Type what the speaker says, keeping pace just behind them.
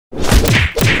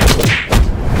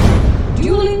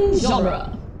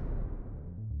genre.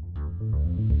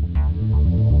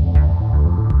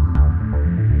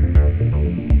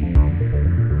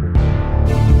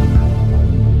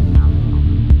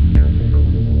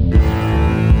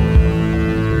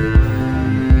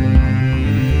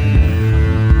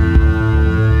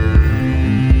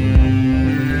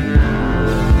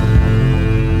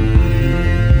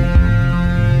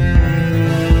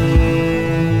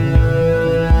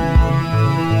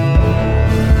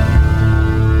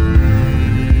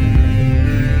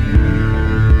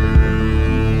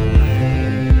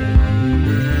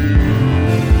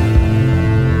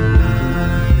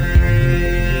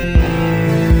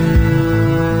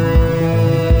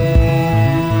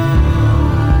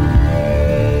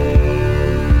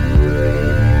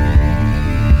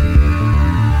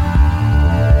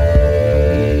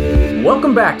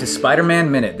 Welcome back to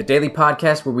Spider-Man Minute, the daily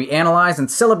podcast where we analyze and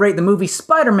celebrate the movie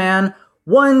Spider-Man,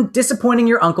 one disappointing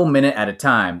your uncle minute at a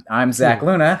time. I'm Zach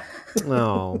Luna.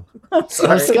 Oh, I'm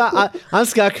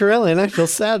Scott Corelli, and I feel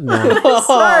sad now.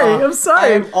 I'm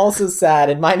sorry. I'm also sad,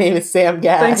 and my name is Sam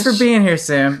Gash. Thanks for being here,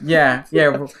 Sam. Yeah,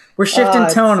 we're shifting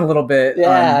tone a little bit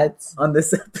on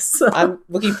this episode. I'm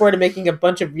looking forward to making a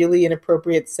bunch of really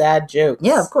inappropriate, sad jokes.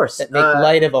 Yeah, of course. That make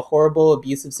light of a horrible,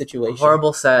 abusive situation.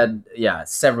 Several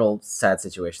sad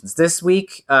situations.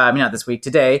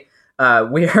 Today,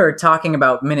 we are talking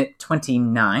about minute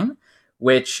 29,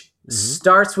 which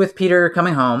starts with Peter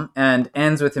coming home and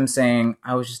ends with him saying,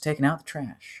 "I was just taking out the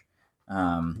trash,"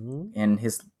 in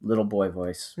his little boy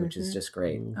voice, which is just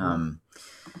great.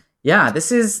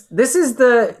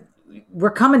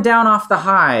 We're coming down off the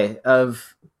high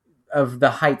of the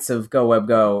heights of Go Web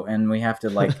Go, and we have to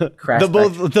crash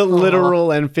the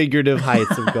literal and figurative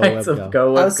heights of Go Web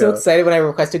Go. I was so excited when I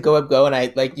requested Go Web Go,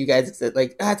 and you guys said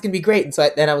it's gonna be great, and so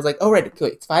then I was like, oh right, okay,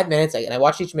 it's 5 minutes, and I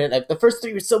watched each minute. The first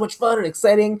 3 were so much fun and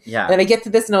exciting, yeah. And then I get to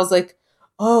this, and I was like,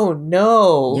 oh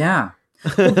no, yeah,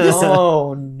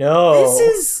 oh no,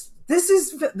 This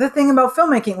is the thing about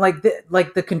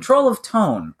filmmaking, the control of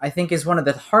tone, I think, is one of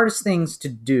the hardest things to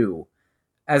do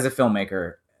as a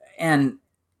filmmaker. And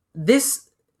this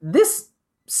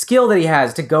skill that he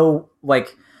has to go,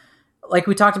 like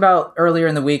we talked about earlier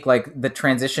in the week, the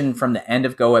transition from the end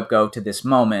of Go Web Go to this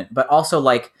moment, but also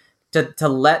to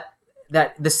let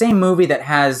that the same movie that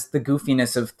has the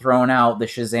goofiness of throwing out the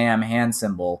Shazam hand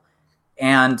symbol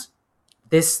and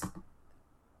this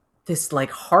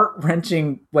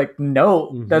heart-wrenching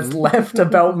note that's left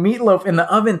about Meatloaf in the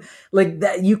oven,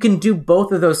 that you can do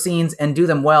both of those scenes and do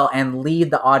them well and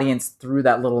lead the audience through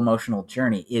that little emotional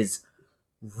journey is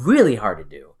really hard to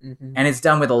do, and it's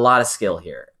done with a lot of skill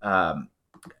here. I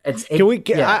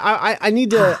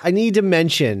need to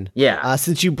mention,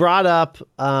 since you brought up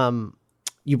the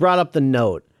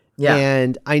note. Yeah.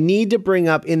 And I need to bring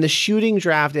up, in the shooting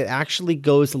draft, it actually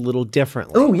goes a little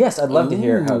differently. Oh, yes. I'd love to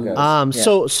hear how it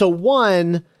goes. So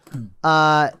one,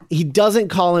 he doesn't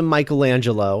call him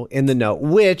Michelangelo in the note,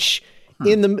 which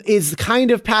is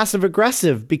kind of passive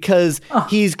aggressive because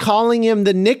he's calling him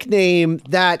the nickname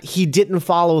that he didn't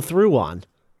follow through on.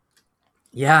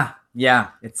 Yeah. Yeah.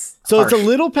 It's a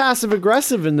little passive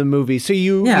aggressive in the movie. So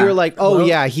you're like,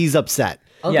 he's upset.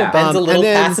 Uncle Ben's a little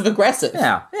passive aggressive.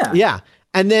 Yeah.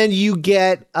 And then you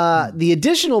get the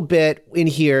additional bit in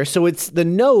here. So the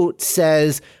note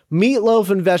says meatloaf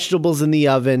and vegetables in the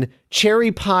oven,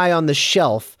 cherry pie on the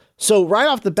shelf. So right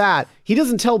off the bat, he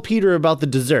doesn't tell Peter about the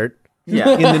dessert in the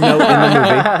note in the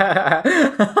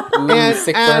movie.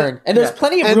 Sick burn. And there's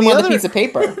plenty of room on the piece of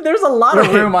paper. There's a lot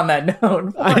of room on that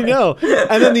note. I know.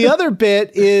 And then the other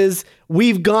bit is,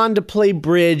 we've gone to play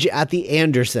bridge at the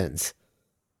Andersons.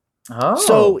 Oh.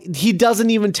 So he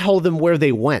doesn't even tell them where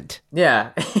they went.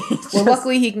 Yeah. Well,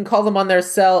 luckily he can call them on their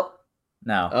cell.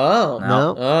 No. Oh.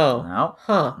 No. Oh. No.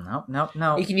 Huh.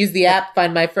 No. You can use the app,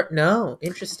 Find My Friend. No.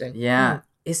 Interesting. Yeah.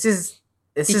 This is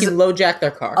can LoJack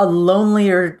their car. A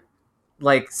lonelier,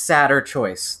 sadder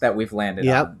choice that we've landed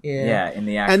on. Yeah. In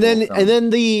the actual film. And then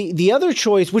the other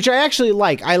choice, which I actually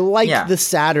like. I like the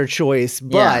sadder choice,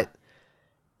 but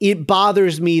it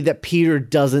bothers me that Peter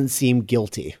doesn't seem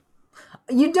guilty.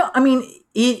 You don't. I mean,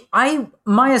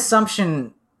 my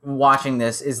assumption watching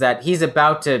this is that he's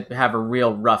about to have a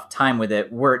real rough time with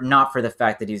it, were it not for the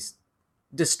fact that he's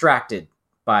distracted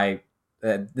by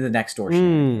the next door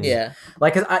scene. Yeah,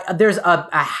 there's a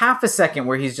half a second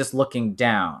where he's just looking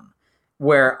down,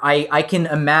 where I can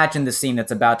imagine the scene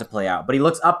that's about to play out, but he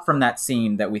looks up from that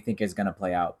scene that we think is going to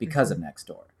play out because of next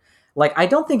door. I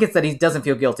don't think it's that he doesn't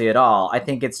feel guilty at all. I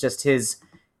think it's just his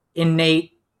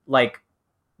innate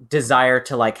desire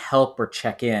to help or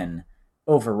check in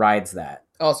overrides that.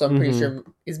 Also, I'm pretty sure,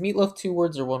 is meatloaf 2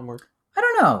 words or 1 word? I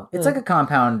don't No, it's like a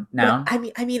compound noun. I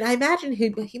mean, I imagine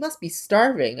he must be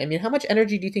starving. I mean, how much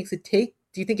energy do you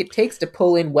think it takes to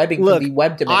pull in webbing Look, from the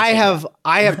web dimension?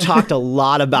 I have talked a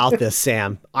lot about this,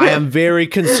 Sam. I am very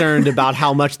concerned about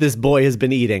how much this boy has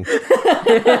been eating.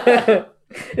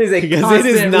 It's a Because constant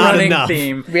it is not running enough.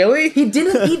 theme. Really? He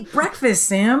didn't eat breakfast,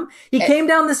 Sam. He came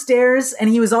down the stairs and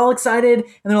he was all excited. And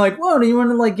they're like, "Whoa, do you want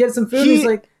to like get some food?" He's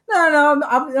like, "No,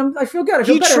 I feel good. I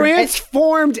feel He better."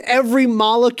 transformed every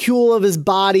molecule of his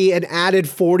body and added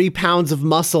 40 pounds of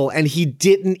muscle, and he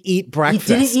didn't eat breakfast.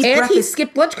 didn't eat And he breakfast.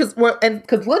 skipped lunch because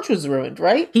lunch was ruined,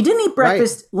 right? He didn't eat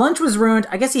breakfast. Lunch was ruined.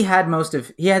 I guess he had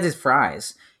his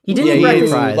fries. He didn't Yeah, eat he ate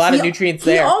breakfast. fries. A lot of nutrients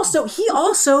there. He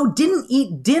also didn't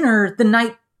eat dinner the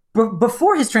night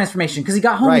before his transformation because he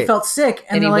got home and Right. felt sick, and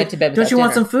And he they're went like, to bed "Don't without you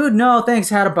want dinner." some food?" "No, thanks.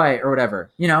 Had a bite or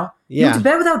whatever." He Yeah. went to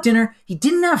bed without dinner. He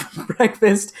didn't have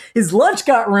breakfast. His lunch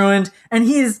got ruined, and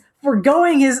he is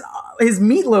foregoing his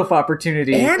meatloaf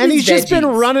opportunity. And he's just been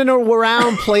veggies. running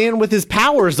around playing with his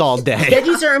powers all day.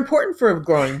 Veggies are important for a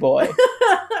growing boy.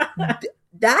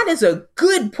 That is a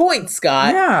good point,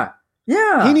 Scott. yeah.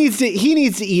 He needs to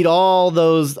eat all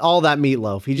that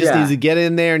meatloaf. He just Yeah. needs to get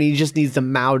in there and he just needs to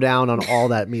mow down on all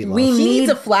that meatloaf. We He need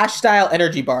needs a Flash style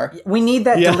energy bar. We need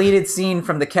that Yeah. deleted scene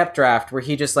from the Kep draft where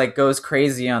he just like goes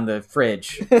crazy on the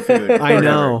fridge food. I or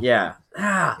know. whatever. Yeah.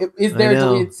 Is there I a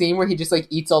know. deleted scene where he just like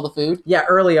eats all the food? Yeah,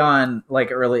 early in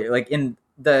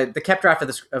the Kep draft of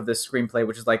the screenplay,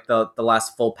 which is like the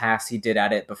last full pass he did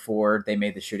at it before they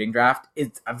made the shooting draft.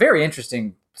 It's a very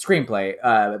interesting screenplay,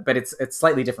 but it's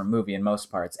slightly different movie in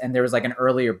most parts. And there was like an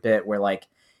earlier bit where like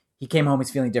he came home, he's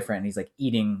feeling different, and he's like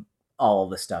eating all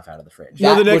the stuff out of the fridge.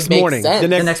 No, the That next would make morning. sense. The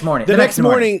The next next morning. The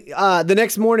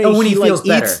next morning. Oh, when he like, feels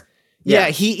better. eats. Yeah,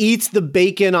 he eats the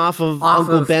bacon off of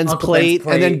Uncle Ben's Uncle plate,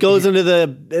 Ben's and then plate. goes into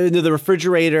the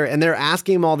refrigerator, and they're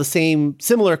asking him all the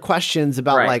similar questions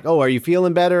about Right. like, oh, are you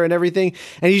feeling better and everything?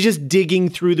 And he's just digging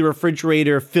through the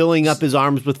refrigerator, filling up his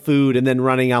arms with food, and then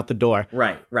running out the door.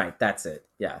 Right. That's it.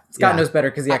 Yeah. Scott Yeah. knows better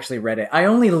because he actually read it. I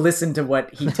only listen to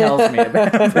what he tells me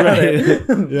about Right.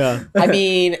 it. Yeah. I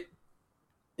mean,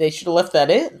 they should have left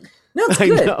that in. No, it's I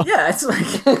good. know. Yeah, it's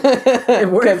like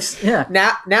it works. Yeah.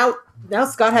 Now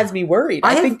Scott has me worried. I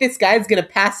I have- think this guy's gonna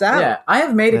pass out. Yeah, I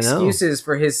have made I know. excuses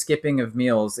for his skipping of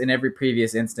meals in every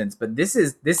previous instance, but this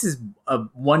is a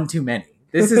one too many.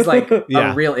 This is like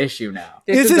Yeah. a real issue now.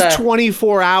 This is a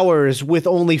 24 hours with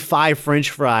only 5 French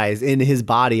fries in his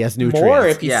body as nutrients. more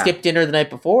if you Yeah. skipped dinner the night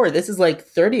before. This is like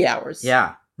 30 hours.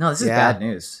 Yeah. No, this is Yeah. bad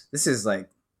news. This is like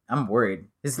I'm worried.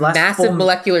 His last Massive full,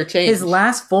 molecular change. his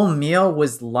last full meal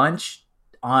was lunch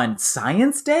on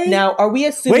Science Day. Now, are we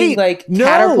assuming Wait, like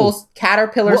no.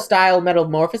 caterpillar style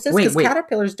metamorphosis? Wait, Because wait.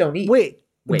 caterpillars don't eat. Wait,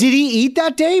 Wait. did he eat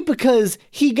that day? Because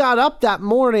he got up that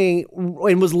morning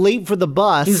and was late for the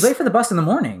bus. he was late for the bus in the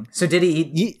morning. So did he eat?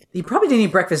 Ye- He probably didn't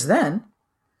eat breakfast then.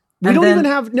 We And don't then- even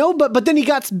have but then he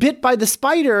got bit by the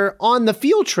spider on the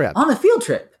field trip. on the field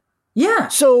trip. Yeah.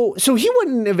 So he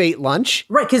wouldn't have ate lunch,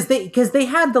 Right, because they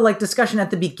had the like discussion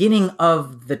at the beginning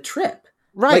of the trip.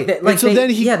 right? Like and so then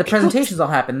he the presentations all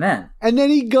happened then. and then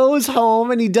he goes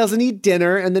home and he doesn't eat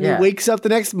dinner, and then Yeah. he wakes up the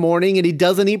next morning and he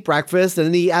doesn't eat breakfast, and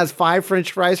then he has 5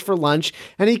 French fries for lunch,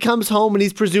 and he comes home and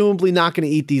he's presumably not going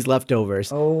to eat these leftovers.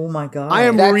 Oh my god! I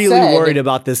am That really said- worried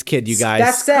about this kid, you guys.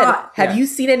 That said, Scott, have yeah. you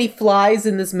seen any flies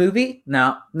in this movie?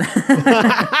 no.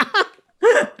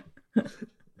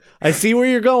 I see where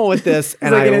you're going with this,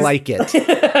 and like I it is- like it.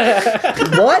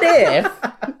 What if?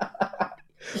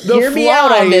 The Hear me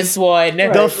out on flies- this one.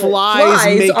 The flies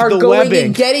make are the going webbing.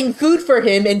 and getting food for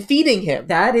him and feeding him.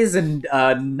 That is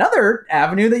another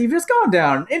avenue that you've just gone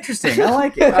down. Interesting. I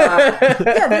like it.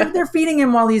 Yeah, they're feeding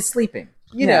him while he's sleeping.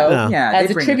 You know, yeah, as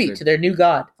they a bring the tribute food. to their new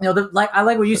god. You know, I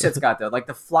like what you said, Scott. Though, like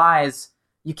the flies,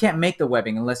 you can't make the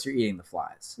webbing unless you're eating the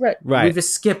flies. Right. Right. We've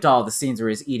just skipped all the scenes where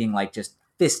he's eating like just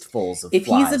fistfuls of If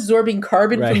flies. he's absorbing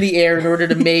carbon Right. from the air in order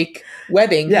to make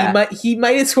webbing, Yeah. he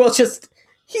might as well just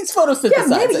he's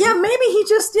photosynthesizing. maybe he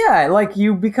just like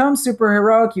you become super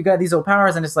heroic. You got these old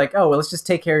powers, and it's like, oh well, let's just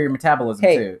take care of your metabolism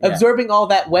Hey, too. Yeah. absorbing all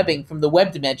that webbing from the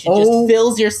web dimension Oh. just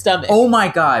fills your stomach. Oh my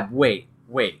god! Wait.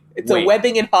 It's a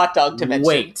webbing and hot dog dimension.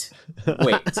 Wait,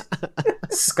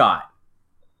 Scott.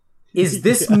 Is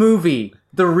this movie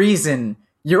the reason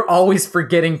you're always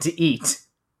forgetting to eat?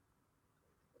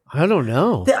 I don't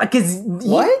know. Because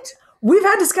What? we've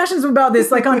had discussions about this,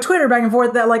 like on Twitter, back and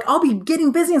forth. That like I'll be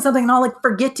getting busy and something, and I'll like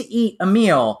forget to eat a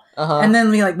meal, Uh-huh. and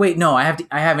then be like, wait, no, I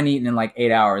haven't eaten in like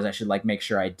 8 hours. I should like make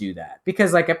sure I do that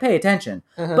because like I pay attention.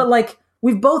 Uh-huh. But like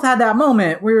we've both had that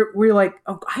moment where we're like,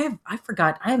 oh, I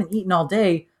forgot, I haven't eaten all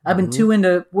day. I've been too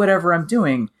into whatever I'm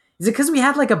doing. Is it because we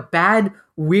had like a bad,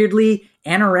 weirdly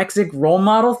anorexic role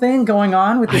model thing going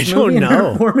on with this I don't movie in her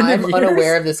know. formative I'm years?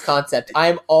 unaware of this concept.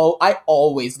 I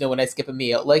always know when I skip a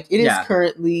meal. Like it is Yeah.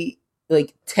 currently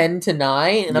like 10 to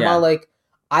 9, and I'm Yeah. all like,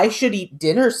 I should eat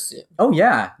dinner soon. Oh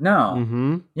yeah, no,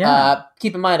 Mm-hmm. yeah,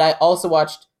 Keep in mind, I also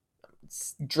watched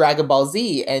Dragon Ball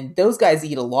Z, and those guys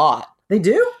eat a lot. they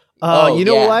do. Oh, You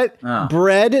know yeah. what? Oh.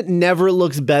 Bread never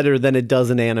looks better than it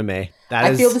does in anime.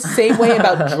 I feel the same way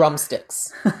about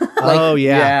drumsticks. Oh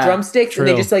yeah. Yeah. Drumsticks, and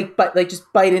they true. just like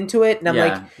bite into it, and I'm Yeah.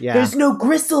 like, Yeah. there's no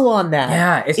gristle on that.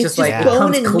 Yeah, it's just like just it bone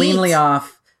comes and cleanly meat.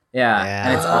 off. Yeah, Yeah.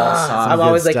 and it's all Some soft. I'm good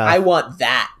always like, stuff. I want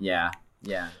that. Yeah,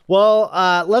 yeah. Well,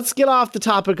 let's get off the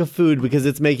topic of food because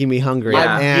it's making me hungry.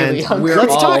 Yeah. I'm And really hungry. We're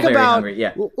let's all talk very about hungry.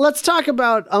 Yeah. let's talk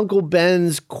about Uncle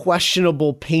Ben's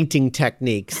questionable painting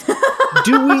techniques.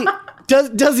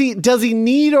 Does he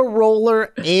need a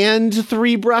roller and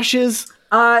 3 brushes?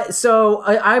 So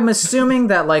I'm assuming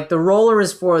that like the roller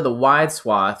is for the wide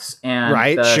swaths, and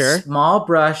Right, the sure. small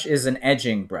brush is an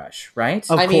edging brush, right?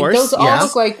 Of I mean, course, those all yes.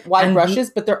 look like wide And brushes,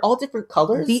 but they're all different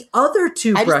colors. The other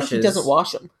two I just brushes, think he doesn't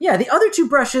wash them. yeah, the other two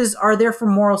brushes are there for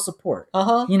moral support.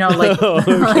 Uh You know, like, Oh,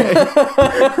 okay.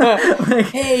 like,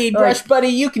 Hey, brush buddy,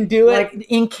 you can do it. like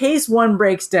in case one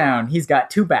breaks down, he's got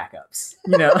 2 backups.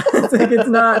 You know, it's like it's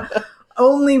not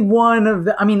only one of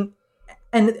the. I mean,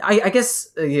 and I guess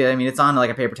yeah. I mean, it's on like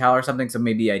a paper towel or something, so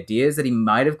maybe the idea is that he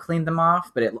might have cleaned them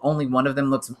off, but only one of them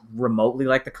looks remotely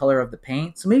like the color of the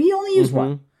paint. So maybe he only used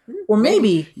one, or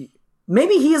maybe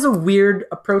he has a weird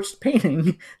approach to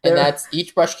painting. and that's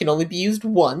each brush can only be used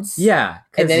once. yeah,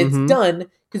 'cause And then Mhm. it's done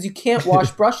because you can't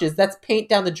wash brushes. That's paint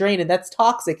down the drain, and that's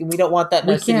toxic, and we don't want that in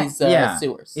We our can't- city's yeah.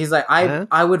 sewers. he's like, Huh?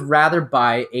 I would rather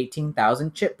buy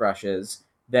 18,000 chip brushes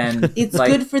than It's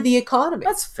like, good for the economy.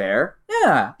 That's fair.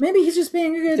 Yeah, maybe he's just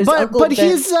being a good. There's But Uncle but Ben.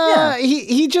 he's Yeah.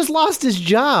 he just lost his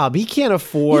job. He can't He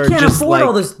afford can't just afford like,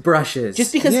 all those brushes.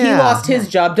 Just because he Yeah. lost his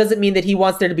job doesn't mean that he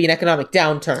wants there to be an economic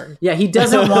downturn. yeah, he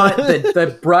doesn't want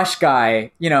the brush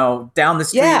guy, you know, down the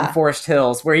street Yeah. in Forest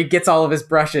Hills where he gets all of his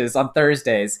brushes on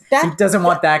Thursdays. That- he doesn't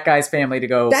want that guy's family to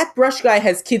go. That brush guy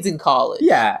has kids in college.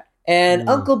 yeah, And Mm.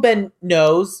 Uncle Ben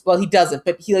knows. Well, he doesn't,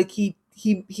 but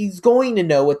he's going to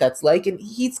know what that's like, and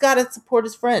he's got to support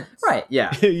his friends. right.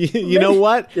 Yeah, you know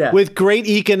what? Yeah. With great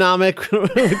economic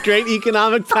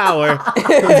power,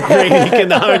 comes great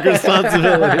economic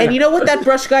responsibility. And you know what that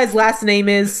brush guy's last name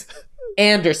is?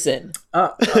 Anderson.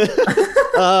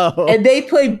 Oh, And they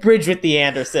play bridge with the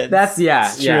Andersons. that's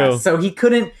It's yeah. true. So he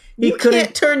couldn't. He you couldn't.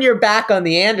 can't turn your back on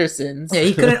the Andersons. Yeah,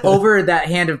 he couldn't over that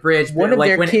hand of bridge. One but, of like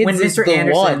their when kids is Mr. the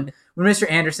Anderson. one. When Mr.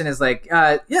 Anderson is like,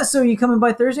 yeah, so you coming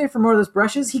by Thursday for more of those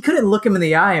brushes? He couldn't look him in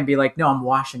the eye and be like, no, I'm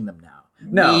washing them now.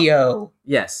 No. Neo.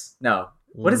 Yes. No.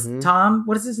 What is Mhm. Tom?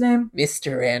 What is his name?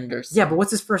 Mr. Anderson. Yeah, but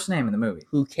what's his first name in the movie?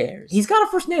 Who cares? He's got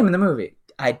a first name in the movie.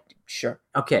 Sure.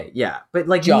 Okay, yeah. But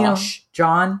like Josh.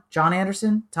 John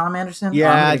Anderson? Tom Anderson? I'm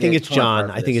yeah, gonna I think get it's torn apart John.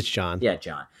 for I think this. it's John. Yeah,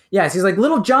 John. Yeah, so he's like,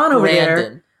 little John over there.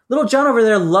 Brandon. Little John over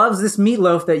there loves this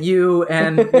meatloaf that you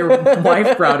and your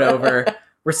wife brought over.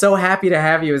 We're so happy to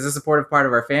have you as a supportive part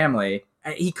of our family.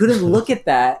 He couldn't look at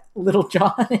that little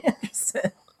John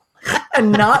Anderson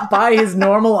and not buy his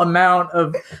normal amount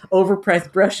of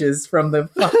overpriced brushes from the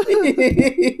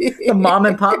mom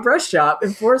and pop brush shop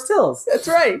in Forest Hills. That's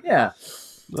right. Yeah.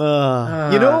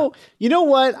 You know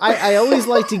what? I always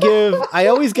like to give.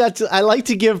 I like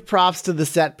to give props to the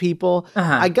set people.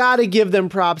 Uh-huh. I gotta give them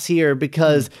props here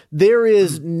because there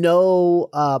is no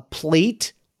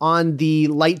plate on the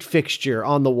light fixture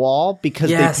on the wall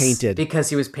because Yes, they painted. because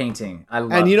he was painting. I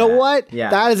love And you know that. what? Yeah.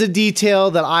 That is a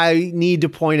detail that I need to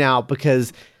point out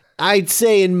because I'd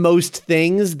say in most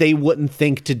things they wouldn't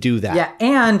think to do that. Yeah,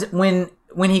 and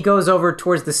when he goes over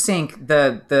towards the sink,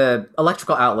 the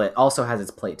electrical outlet also has its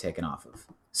plate taken off of.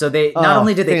 So they not Oh,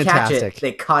 only did they catch fantastic. it,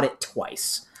 they caught it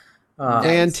twice.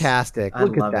 Fantastic. I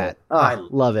Look love at that. it. Oh, I-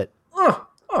 love it.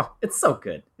 Oh, it's so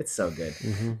good. It's so good.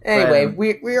 Anyway,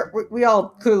 But, we all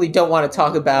clearly don't want to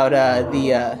talk about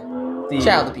the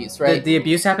child abuse, right? The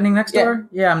abuse happening next Yeah. door?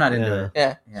 Yeah, I'm not into Yeah. it.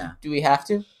 yeah. Yeah. Do we have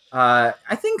to? I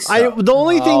think so. The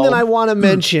only thing that Oh. I want to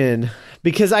mention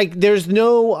because there's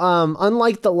no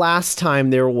unlike the last time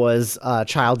there was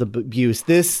child abuse.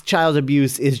 This child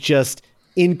abuse is just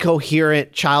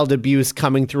incoherent child abuse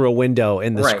coming through a window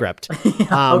in the Right. script.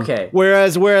 Okay.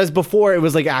 Whereas before it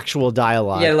was like actual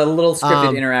dialogue. Yeah, a little scripted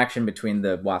Um, interaction between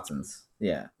the Watsons.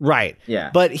 Yeah. Right.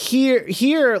 Yeah. But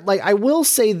here, like I will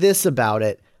say this about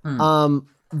it.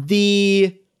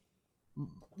 The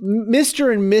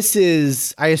Mr. and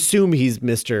Mrs. I assume he's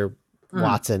Mr.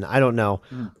 Watson. I don't know.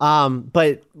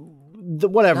 But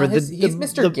whatever. No, he's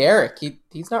Mr. Garrick.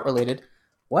 He's not related.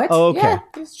 What? Oh, okay. Yeah,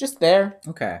 he's just there,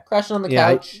 Okay. crashing on the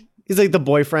Yeah, couch. He's like the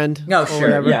boyfriend. No, or sure.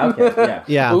 whatever. Yeah, okay. Yeah.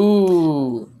 Yeah.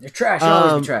 Ooh, You're trash. You'll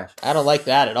always be trash. I don't like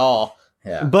that at all.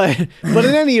 Yeah. But in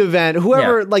any event,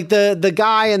 whoever like the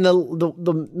guy and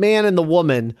the man and the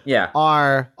woman Yeah.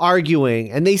 are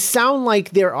arguing, and they sound like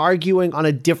they're arguing on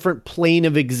a different plane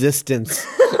of existence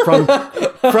from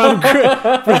from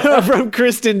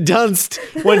Kristen Dunst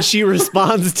when she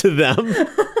responds to them.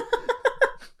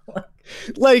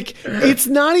 Like, it's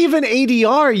not even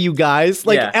ADR, you guys.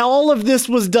 Like, Yeah. all of this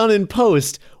was done in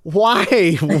post.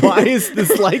 Why? Why is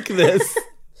this like this?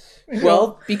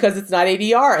 Well, because it's not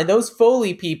ADR, and those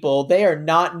Foley people, they are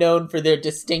not known for their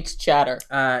distinct chatter.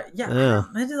 Yeah.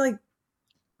 I did like.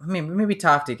 I mean, maybe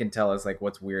Tofty can tell us like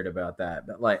what's weird about that,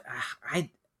 but like,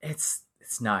 it's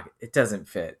not. It doesn't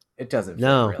fit. It doesn't fit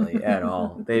No. really at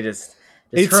all. They just.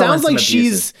 It hurling sounds some like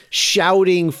she's abuses.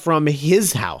 shouting from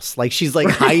his house. Like she's like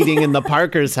hiding in the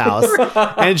Parker's house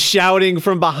and shouting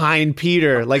from behind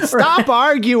Peter. Like, stop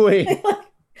arguing.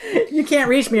 You can't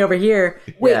reach me over here.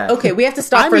 Wait, Yeah. okay, we have to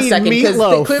stop I for a mean second because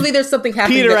meatloaf. clearly there's something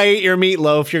happening. Peter, that- I ate your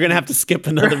meatloaf. You're going to have to skip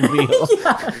another meal.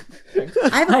 I have a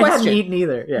I hadn't question. eaten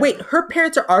either. Yeah. Wait, her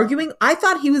parents are arguing? I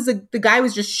thought he was the guy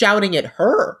was just shouting at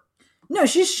her. No,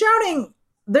 she's shouting.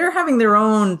 They're having their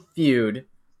own feud.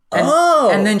 And, Oh.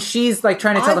 and then she's like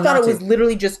trying to tell I them thought not it was to.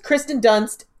 literally just Kristen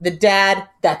Dunst, the dad,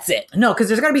 that's it. No, because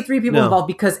there's got to be 3 people No. involved.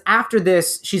 Because after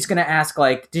this, she's gonna ask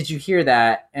like, "Did you hear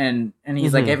that?" And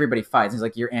he's like, Mhm. "Everybody fights." He's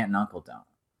like, "Your aunt and uncle don't."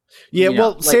 Yeah, You know,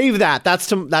 well, like- save that. That's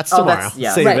tomorrow.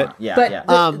 yeah, Save right. it. Yeah, but,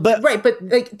 yeah. But- right, but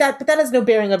like that has no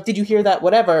bearing of did you hear that,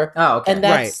 whatever. Oh, okay. And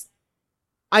that's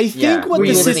I think Yeah, what were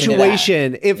the you listening to that?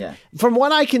 situation, if Yeah. from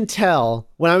what I can tell,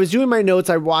 when I was doing my notes,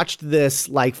 I watched this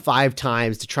like 5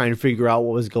 times to try and figure out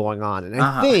what was going on, and I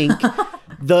Uh-huh. think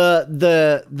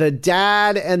the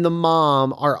dad and the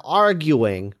mom are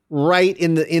arguing right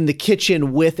in the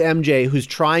kitchen with MJ, who's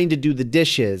trying to do the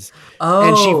dishes,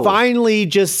 and she Oh. finally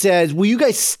just says, "Will you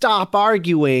guys stop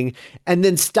arguing?" And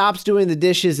then stops doing the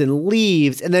dishes and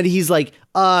leaves, and then he's like,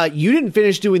 "You didn't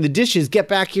finish doing the dishes. Get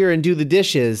back here and do the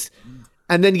dishes."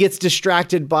 And then gets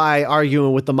distracted by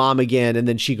arguing with the mom again, and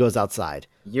then she goes outside.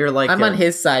 You're like, I'm on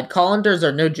his side. Colanders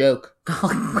are no joke.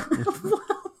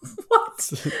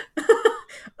 what?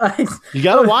 You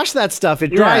gotta watch that stuff. It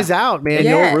dries out, man.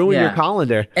 Yeah. You'll ruin Yeah. your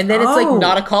colander. And then it's Oh. like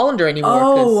not a colander anymore.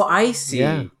 'cause- Oh, I see.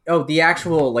 Yeah. Oh, the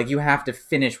actual like you have to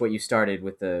finish what you started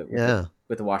with the Yeah.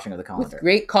 with the washing of the with colander.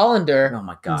 great colander Oh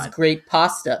my comes god. great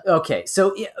pasta. Okay,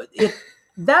 so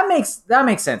that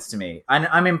makes sense to me.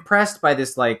 I'm impressed by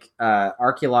this like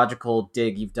archaeological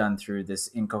dig you've done through this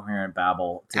incoherent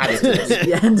babble to get to this.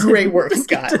 Yeah, to- Great work, to get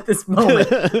Scott. to this moment,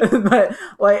 but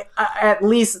like at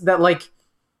least that like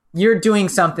you're doing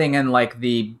something and like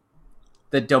the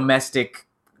domestic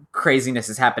craziness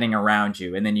is happening around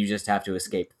you, and then you just have to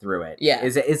escape through it. Yeah.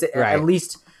 Is it Right. at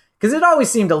least because it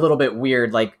always seemed a little bit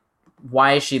weird, like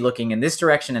why is she looking in this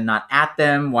direction and not at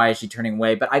them? Why is she turning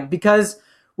away? But because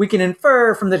we can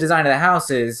infer from the design of the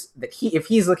houses that if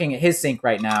he's looking at his sink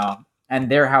right now and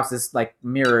their house is like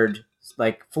mirrored,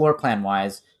 like floor plan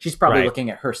wise, she's probably Right. looking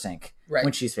at her sink Right.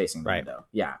 when she's facing the Right. window.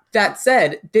 Yeah. That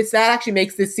said, that actually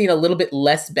makes this scene a little bit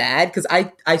less bad because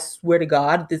I swear to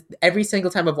God, every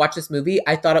single time I've watched this movie,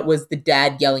 I thought it was the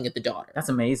dad yelling at the daughter. That's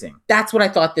amazing. That's what I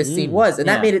thought this scene was, and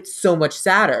Yeah. that made it so much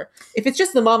sadder. If it's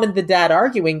just the mom and the dad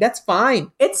arguing, that's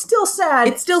fine. It's still sad.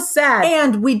 It's still sad.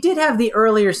 And we did have the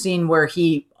earlier scene where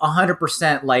he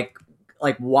 100% like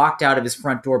walked out of his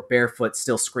front door barefoot,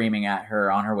 still screaming at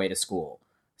her on her way to school.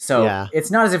 So Yeah.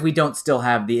 it's not as if we don't still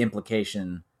have the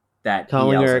implication that he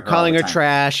calling yells her at all the time.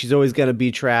 trash. She's always gonna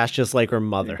be trash, just like her He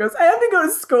mother. goes, I have to go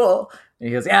to school. And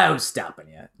he goes, yeah, I was stopping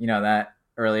you. You know that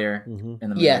earlier Mhm. in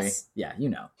the movie? Yes. Yeah, you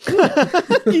know.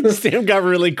 Sam got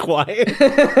really quiet.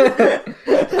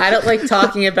 I don't like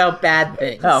talking about bad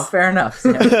things. Oh, fair enough.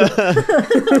 Yeah.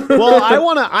 Well,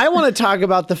 I wanna talk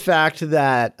about the fact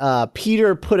that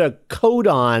Peter put a coat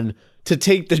on to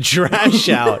take the trash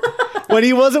out when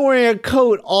he wasn't wearing a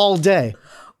coat all day.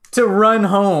 To run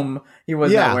home, he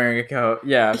was Yeah. not wearing a coat.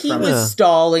 Yeah. He from- was Yeah.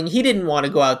 stalling. He didn't want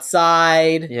to go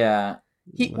outside. Yeah.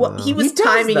 He He was does,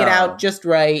 timing it though. out just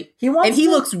right. He wants And he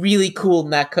to- looks really cool in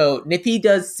that coat. And if he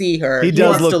does see her, He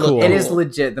does wants to look cool. It is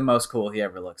legit the most cool he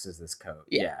ever looks is this coat.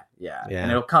 Yeah. Yeah. Yeah,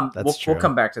 And it'll come that's we'll true.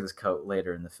 come back to this coat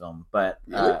later in the film. But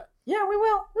yeah, we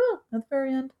will. At the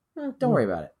very end. Don't worry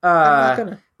about it. I'm not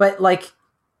gonna. But like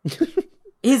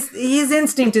his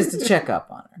instinct is to check up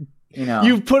on her. You know.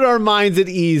 You've put our minds at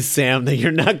ease, Sam, that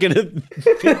you're not gonna.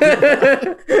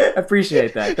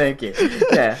 Appreciate that. Thank you.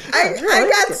 Yeah. I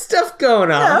got stuff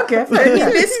going on. Yeah, okay, I fair, mean, yeah.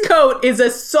 this coat is a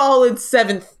solid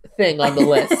thing on the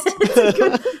list.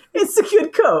 It's a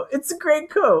good coat. It's a great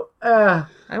coat. I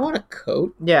want a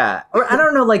coat. Yeah. Or I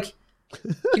don't know, like,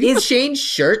 Can you change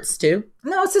shirts too?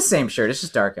 no, it's the same shirt. It's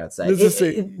just dark outside. It's the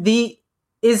same-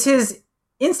 Is his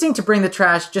instinct to bring the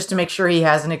trash just to make sure he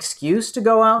has an excuse to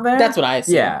go out there? That's what I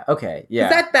assume. Yeah. Okay. Yeah.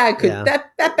 That bag could Yeah.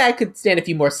 that bag could stand a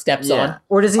few more steps yeah. on.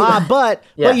 Or does he? But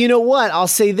Yeah. you know what? I'll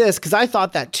say this because I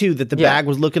thought that too, that the Yeah. bag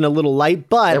was looking a little light.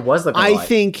 But It was looking I light.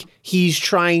 think he's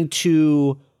trying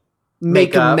to make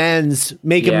Make up. amends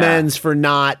Yeah. amends for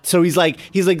not. So he's like,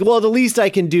 well, the least I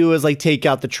can do is like take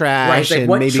out the trash right. It's like, and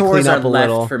what maybe chores clean are up a left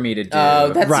little. for me to do?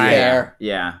 Oh, that's Right. fair.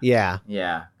 Yeah. Yeah.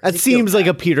 Yeah. That seems like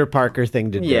a Peter Parker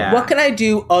thing to do. Yeah. What can I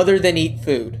do other than eat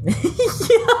food?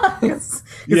 Because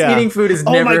Yeah. eating food is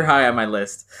Oh never my- high on my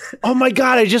list. Oh my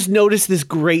God, I just noticed this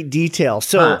great detail.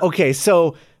 So, Huh. okay,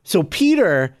 so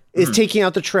Peter is taking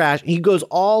out the trash. He goes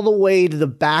all the way to the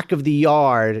back of the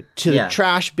yard to Yeah. the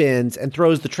trash bins and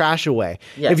throws the trash away.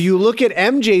 Yes. If you look at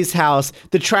MJ's house,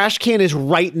 the trash can is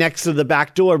right next to the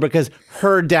back door because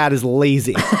her dad is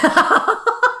lazy.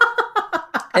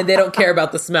 And they don't care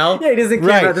about the smell. Yeah, he doesn't care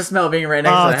Right. about the smell being right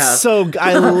next Oh, to the it's house. so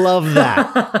I love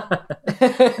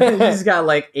that. He's got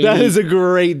like 80 That is a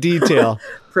great detail.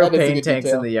 That is a propane good tanks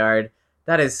detail. in the yard.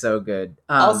 That is so good.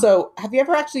 Also, have you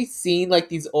ever actually seen like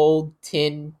these old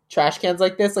tin trash cans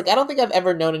like this? Like, I don't think I've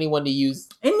ever known anyone to use.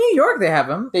 in New York, they have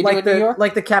them. They do like in the New York?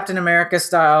 like the Captain America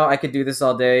style. I could do this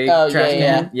all day. Oh, trash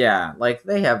yeah, can. Yeah, like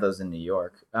they have those in New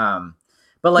York.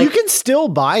 But like you can still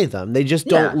buy them. They just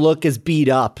don't Yeah. look as beat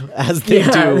up as they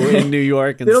Yeah. do in New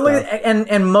York and they don't stuff. look-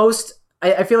 and most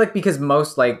I feel like because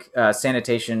most like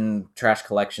sanitation trash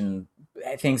collection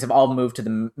things have all moved to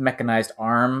the mechanized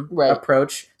arm Right.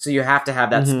 approach. So you have to have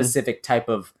that Mhm. specific type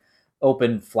of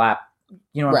open flap.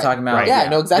 You know what Right. I'm talking about? Right. Yeah, I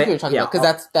know exactly They- what you're talking yeah, about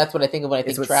because that's what I think of when I it's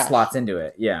think what trash. slots into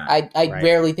it. Yeah. I Right.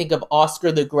 rarely think of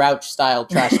Oscar the Grouch style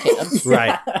trash cans.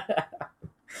 Right.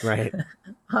 Right.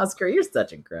 Oscar, you're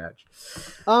such a grouch.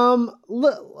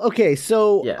 Okay,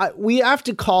 so Yeah. we have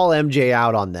to call MJ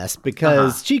out on this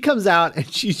because she comes out and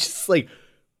she's just like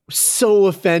so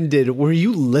offended. Were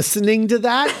you listening to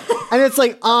that? And it's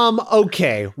like,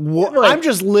 okay, Like, I'm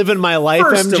just living my life,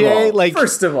 First MJ. of all, like,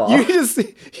 first of all.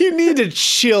 you need to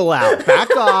chill out,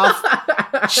 back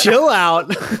off, chill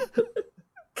out.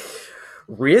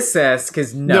 Reassess,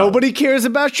 because Nobody cares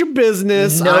about your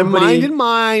business. I'm Nobody- minding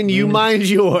mine. You mind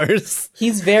yours.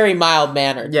 He's very mild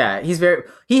mannered. Yeah, he's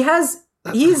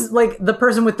like the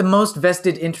person with the most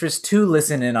vested interest to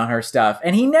listen in on her stuff,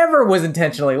 and he never was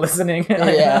intentionally listening in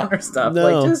Yeah. on her stuff.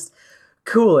 No. Like, just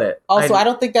cool it. Also, I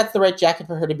don't think that's the right jacket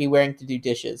for her to be wearing to do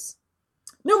dishes.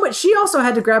 No, but she also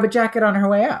had to grab a jacket on her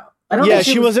way out. I don't Yeah, think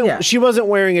she wasn't. yeah. She wasn't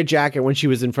wearing a jacket when she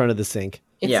was in front of the sink.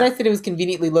 It's Yeah. nice that it was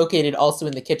conveniently located also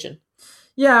in the kitchen.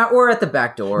 Yeah, or at the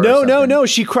back door. or No. something.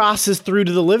 She crosses through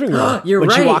to the living room You're when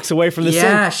right. she walks away from the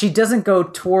Yeah, sink. she doesn't go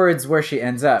towards where she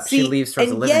ends up. she leaves towards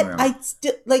the and living yet room. I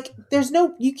still like. There's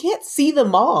no. You can't see the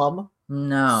mom.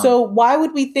 No. So why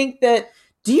would we think that?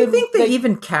 do you the- think they like-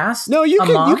 even cast? No, you a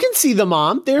can. mom? You can see the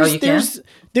mom. There's you can?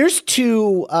 there's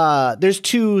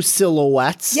two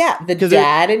silhouettes. Yeah, the 'Cause there-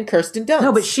 dad and Kirsten Dunst.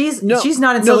 No, but she's No,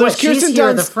 not in no, there's silhouette. She's Kirsten here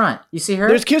at the Dunst. front. You see her?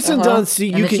 There's Kirsten Uh-huh. Dunst. So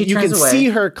And you then can she you can turns away. see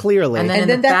her clearly. And then and in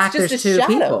then the that's back, just a there's two shadow.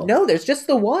 people. No, there's just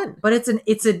the one. But it's an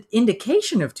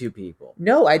indication of two people.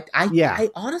 No, Yeah. I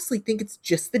honestly think it's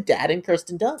just the dad and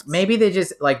Kirsten Dunst. Maybe they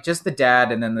just the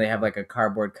dad, and then they have like a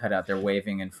cardboard cutout. They're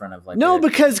waving in front of like. No, a-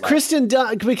 because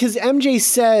like- because MJ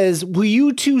says, "Will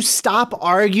you two stop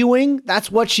arguing?"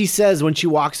 That's what she says when she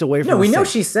walks away from. No, the we know sink.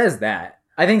 she says that.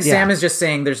 I think Yeah. Sam is just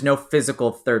saying there's no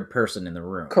physical third person in the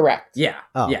room. Correct. Yeah.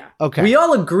 Oh, yeah. okay. We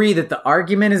all agree that the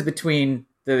argument is between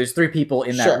there's three people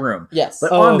in that Sure. room. Yes.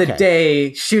 But Oh, on okay. the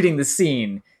day shooting the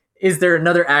scene, is there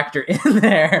another actor in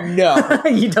there? No.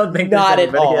 You don't think Not there's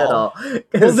at anybody at all. all?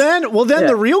 Well then Yeah.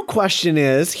 the real question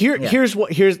is here's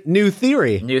new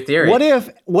theory. New theory.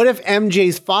 What if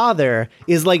MJ's father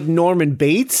is like Norman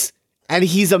Bates and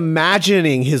he's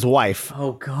imagining his wife?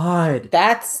 Oh God.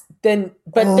 That's then.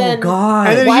 But Oh then. God.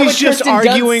 And then Why he's would just Kirsten Dunst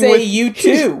arguing say with you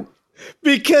too?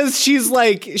 because she's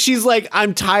like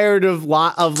I'm tired of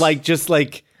just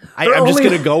like Her I'm just only-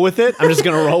 gonna go with it. I'm just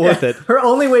gonna roll with it. Her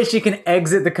only way she can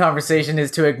exit the conversation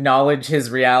is to acknowledge his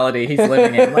reality he's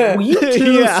living in. Like, will you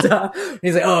two Yeah. stop? And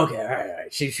he's like, oh, okay, all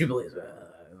right. She believes.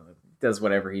 Does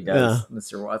whatever he does,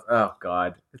 Mr. Watts. Oh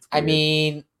God, it's I weird.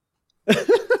 mean,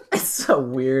 it's so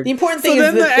weird. the important So thing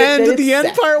then is the that end it's the end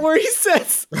set. part where he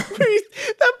says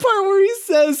that part where he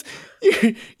says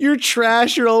You're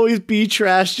trash. You'll always be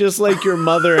trash, just like your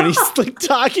mother. And he's like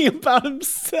talking about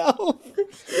himself.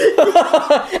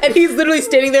 And he's literally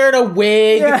standing there in a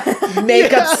wig,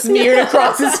 makeup smeared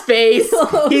across his face.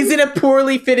 He's in a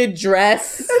poorly fitted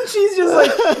dress. And she's just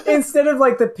like, instead of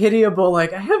like the pitiable,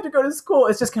 like, I have to go to school,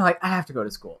 it's just kind of like, I have to go to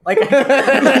school. Like,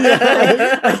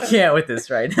 I can't with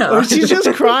this right now. Or she's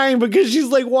just crying because she's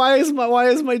like, why is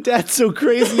my dad so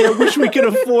crazy? I wish we could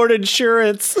afford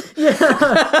insurance.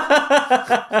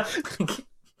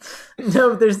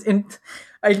 No,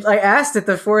 I asked at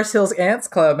the Forest Hills Ants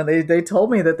Club, and they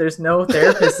told me that there's no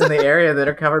therapists in the area that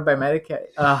are covered by Medicaid.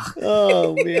 Ugh.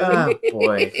 Oh man.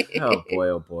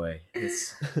 Oh boy.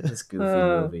 This goofy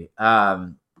movie.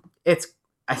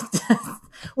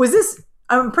 Was this?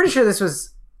 I'm pretty sure this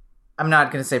was. I'm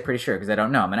not going to say pretty sure because I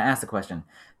don't know. I'm going to ask the question.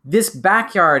 This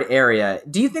backyard area.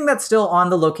 Do you think that's still on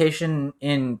the location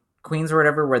in Queens or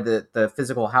whatever, where the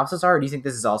physical houses are? Or do you think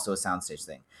this is also a soundstage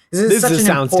thing? This is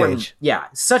a soundstage. Yeah,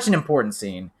 such an important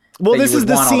scene. Well, this is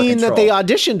the scene that they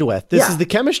auditioned with. This is the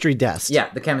chemistry test. Yeah,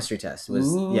 the chemistry test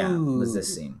was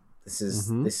this scene. This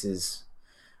is.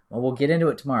 Well, we'll get into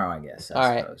it tomorrow, I guess. All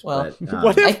right. Well,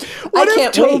 what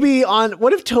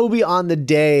if Toby on the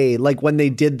day, like when they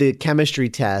did the chemistry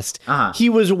test, he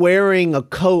was wearing a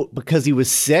coat because he was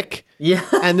sick. Yeah,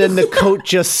 and then the coat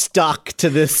just stuck to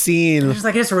this scene.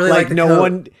 I just really like the no coat.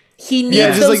 One. He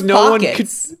needs those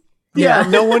pockets.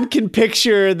 No one can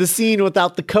picture the scene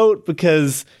without the coat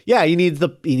because he needs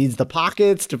the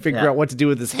pockets to figure out what to do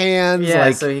with his hands.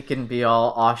 Yeah, so he can be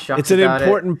all aw-shucks. It's an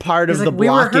important part of the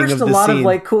blocking of the scene. We rehearsed a lot of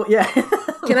like cool. Yeah.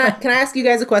 Can I ask you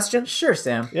guys a question? Sure,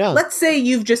 Sam. Yeah. Let's say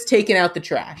you've just taken out the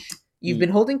trash. You've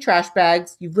been holding trash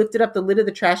bags. You've lifted up the lid of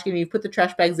the trash can. You've put the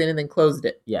trash bags in and then closed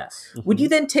it. Yes. Would you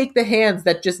then take the hands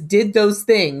that just did those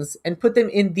things and put them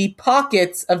in the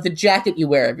pockets of the jacket you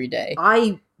wear every day?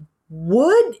 I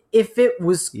would if it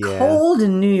was cold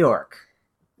in New York.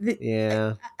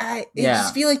 I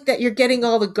just feel like that you're getting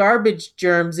all the garbage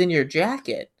germs in your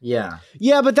jacket. Yeah.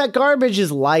 Yeah, but that garbage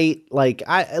is light.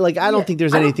 I don't think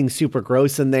there's anything super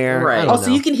gross in there. Right.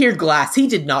 Also, you can hear glass. He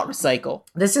did not recycle.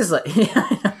 This is like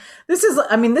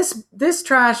this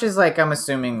trash is like, I'm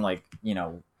assuming, like, you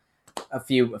know, a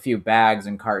few bags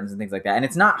and cartons and things like that. And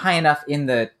it's not high enough in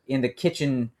the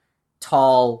kitchen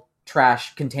tall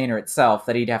trash container itself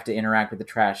that he'd have to interact with the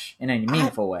trash in any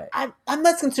meaningful way. I'm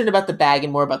less concerned about the bag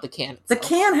and more about the can itself. The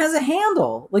can has a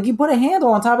handle. Like, you put a handle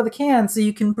on top of the can so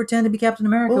you can pretend to be Captain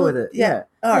America with it. Yeah.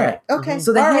 All right. Okay.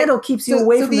 So the handle keeps you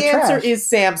away from the trash. So the answer is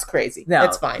Sam's crazy. No,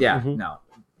 that's fine. Yeah. No.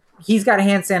 He's got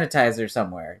hand sanitizer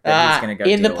somewhere that he's going to go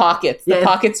in the pockets. The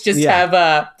pockets just have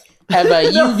a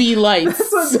UV lights.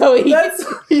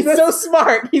 He's so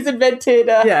smart. He's invented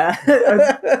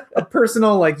a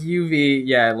personal like UV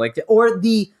or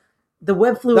the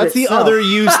web fluid. That's itself. the other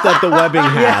use that the webbing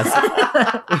has.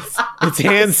 It's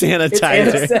hand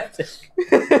sanitizer.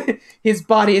 His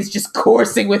body is just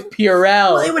coursing with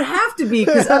Purell. Well, it would have to be,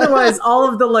 because otherwise all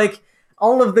of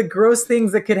the gross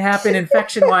things that could happen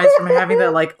infection-wise from having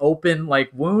that like open like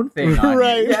wound thing on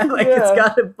right. you. Yeah, it's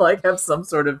got to like have some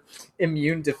sort of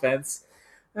immune defense.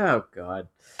 Oh God.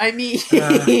 I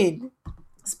mean,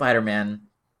 Spider-Man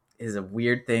is a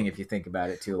weird thing if you think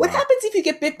about it too long. What happens if you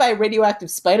get bit by a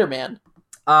radioactive Spider-Man?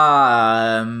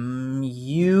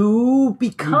 You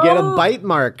become... You get a bite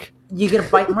mark. You get a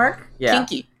bite mark? Yeah.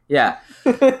 Kinky. Yeah.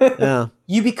 Yeah.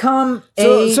 You become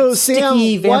a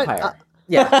sticky Sam, vampire.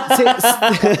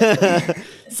 Yeah.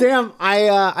 Sam,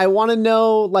 I want to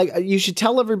know, like, you should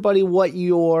tell everybody what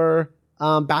your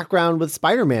background with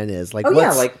Spider-Man is. Like,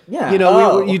 you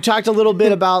know, you talked a little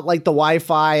bit about like the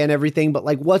Wi-Fi and everything, but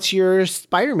like, what's your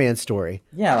Spider-Man story?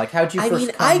 Yeah, like, how'd you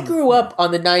first I grew up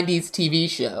on the 90s TV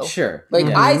show. Sure. Like,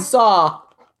 I saw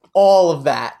all of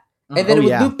that. And then it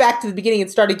would loop back to the beginning and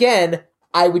start again.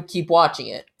 I would keep watching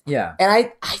it. Yeah. And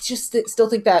I just still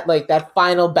think that, like, that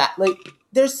final like,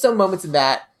 there's some moments in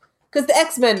that, because the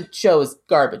X-Men show is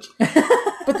garbage.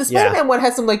 But the Spider-Man one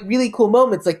has some, like, really cool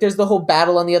moments. Like, there's the whole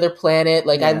battle on the other planet.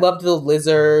 Like, I loved the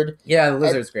Lizard. Yeah, the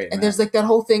Lizard's great. And there's, like, that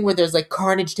whole thing where there's, like,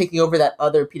 Carnage taking over that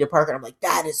other Peter Parker. And I'm like,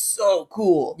 that is so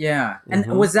cool. Yeah. And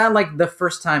was that, like, the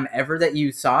first time ever that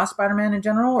you saw Spider-Man in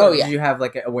general? Or did you have,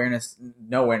 like, no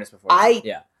awareness before?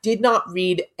 I did not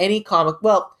read any comic.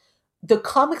 Well, the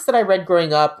comics that I read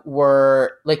growing up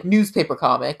were, like, newspaper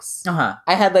comics. Uh-huh.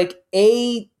 I had, like,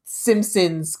 a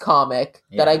Simpsons comic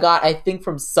that I got, I think,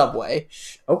 from Subway.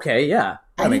 Okay, yeah.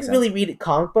 I didn't really read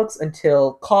comic books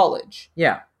until college.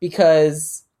 Yeah.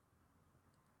 Because,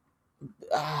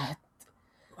 wow,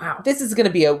 this is going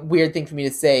to be a weird thing for me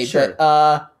to say, but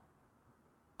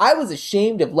I was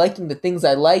ashamed of liking the things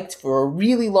I liked for a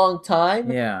really long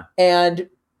time. Yeah. And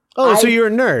Oh, so you're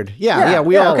a nerd. Yeah,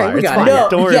 we all okay, are. we It's got fine. it.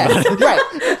 Don't worry about it.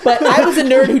 Right. But I was a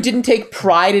nerd who didn't take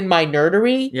pride in my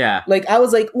nerdery. Yeah. Like, I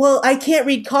was like, well, I can't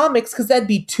read comics because that'd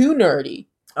be too nerdy.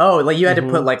 Oh, like you had to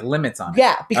Mhm. put like limits on it.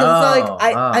 Yeah, because it's not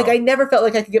like Oh. I never felt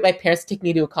like I could get my parents to take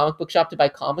me to a comic book shop to buy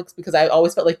comics because I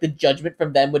always felt like the judgment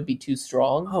from them would be too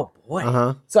strong. Oh boy.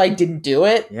 Uh-huh. So I didn't do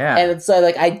it. Yeah. And so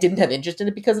like I didn't have interest in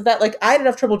it because of that. Like I had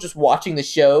enough trouble just watching the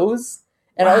shows.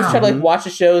 And I always try to like Wow. watch the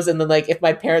shows and then like if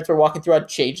my parents were walking through I'd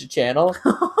change the channel.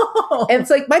 And it's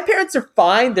like my parents are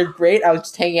fine, they're great. I was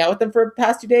just hanging out with them for the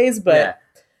past 2 days, but Yeah.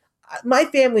 my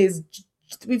family is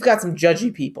we've got some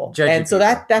judgy people. Judgy and so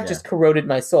people, that just corroded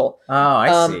my soul. Oh, I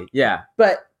Um, see. Yeah.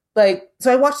 But like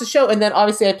so I watched the show and then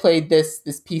obviously I played this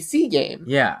PC game.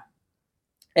 Yeah.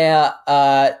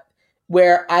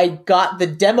 Where I got the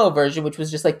demo version, which was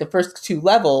just like the first 2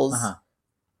 levels Uh-huh.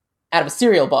 out of a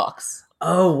cereal box.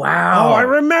 Oh wow. Oh, I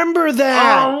remember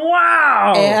that. Oh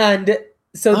wow. And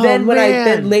so Oh, then when I man.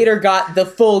 then later got the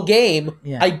full game,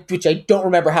 Yeah. which I don't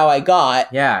remember how I got.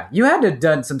 Yeah, you had to have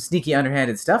done some sneaky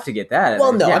underhanded stuff to get that.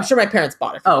 Well, no, Yeah. I'm sure my parents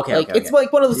bought it. For Oh, me. okay, Like okay, it's okay.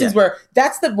 like one of those things Yeah. where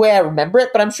that's the way I remember it.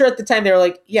 But I'm sure at the time they were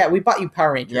like, "Yeah, we bought you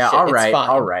Power Rangers. Yeah, shit. all It's right, fine."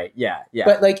 all right. Yeah, yeah.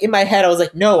 But like in my head, I was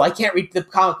like, "No, I can't read the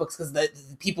comic books because the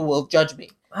people will judge me."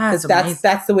 that's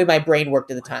That's the way my brain worked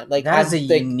at the time. Like That is I'm a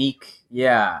like, unique.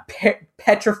 Yeah,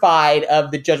 petrified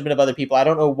of the judgment of other people. I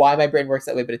don't know why my brain works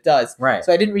that way, but it does. right.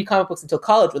 So I didn't read comic books until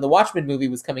college when the Watchmen movie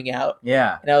was coming out,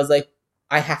 Yeah. and I was like,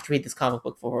 I have to read this comic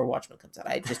book before Watchmen comes out.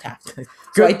 I just have to. Good,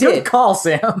 So I good did call,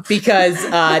 Sam. because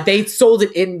they sold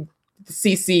it in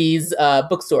CC's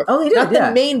bookstore. Oh, they did. Not yeah.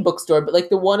 the main bookstore, but like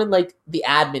the one in like the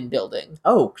admin building.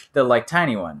 Oh, the like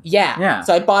tiny one. Yeah. Yeah.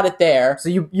 So I bought it there. So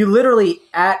you literally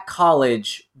at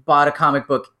college bought a comic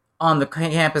book on the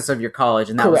campus of your college,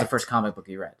 and that was the Correct. first comic book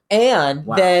you read. And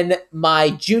Wow. then my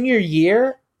junior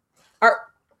year,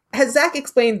 has Zach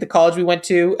explained the college we went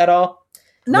to at all?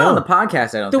 Not No. on the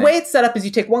podcast, I don't The think. way it's set up is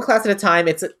you take one class at a time.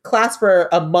 It's a class for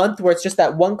a month where it's just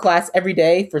that one class every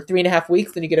day for 3.5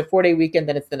 weeks. Then you get a 4-day weekend.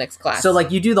 Then it's the next class. So like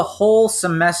you do the whole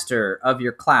semester of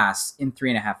your class in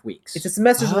 3.5 weeks. it's a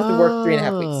semester's worth of work,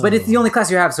 3.5 Oh. weeks. But it's the only class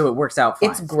you have, so it works out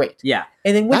fine. It's great. Yeah.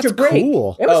 And then winter That's break.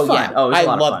 cool. It was Oh, fun. yeah. Oh, it was I a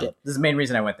lot loved of fun. it. This is the main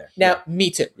reason I went there. Now, me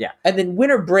too. Yeah. And then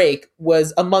winter break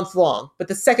was a month long. But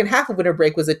the second half of winter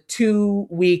break was a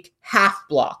 2-week half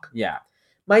block. Yeah.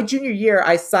 My junior year,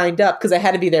 I signed up because I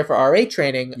had to be there for RA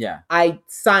training. Yeah. I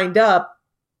signed up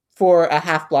for a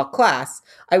half block class.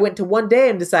 I went to one day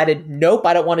and decided, nope,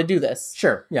 I don't want to do this.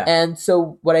 Sure. Yeah. And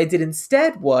so what I did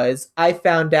instead was I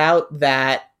found out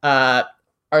that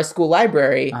our school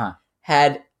library Uh-huh.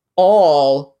 had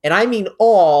all, and I mean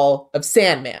all, of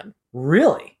Sandman.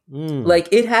 Really? Mm. Like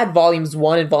it had volumes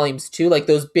 1 and volumes 2, like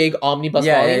those big omnibus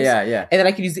Yeah, volumes. yeah. And then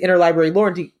I could use the interlibrary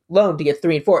loan to get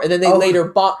 3 and 4. And then they Oh. later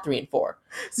bought 3 and 4.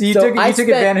 So you So took I you took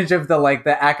spent- advantage of the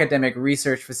academic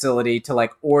research facility to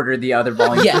like order the other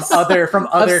volumes Yes. from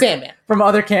other Of Sandman.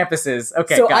 campuses.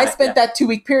 Okay. So got I it, spent that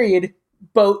 2-week period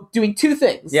both doing 2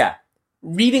 things. Yeah.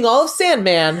 Reading all of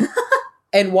Sandman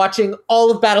and watching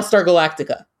all of Battlestar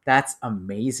Galactica. That's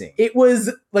amazing. It was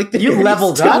like the You first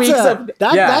leveled 2 up. weeks of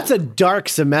Yeah. That's a dark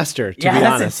semester, to Yeah, be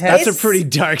that's honest. intense. That's a pretty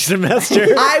dark semester.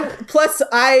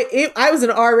 I was an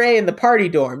RA in the party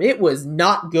dorm. It was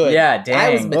not good. Yeah, dang.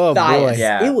 I was Oh, Matthias. boy.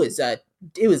 Yeah.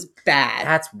 It was bad.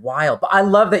 That's wild. But I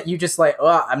love that you just like,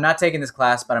 oh, I'm not taking this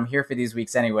class, but I'm here for these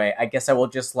weeks anyway. I guess I will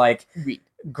just like Read.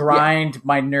 grind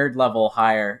my nerd level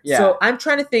higher. Yeah. So I'm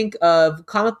trying to think of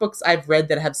comic books I've read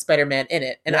that have Spider-Man in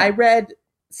it. And Yeah. I read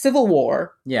Civil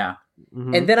War, yeah.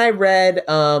 Mhm. and then I read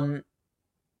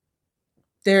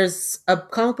there's a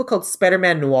comic book called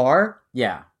Spider-Man Noir.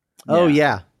 Yeah. Oh,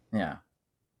 yeah. Yeah.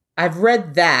 I've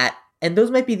read that, and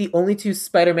those might be the only 2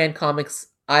 Spider-Man comics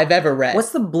I've ever read.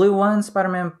 What's the blue one?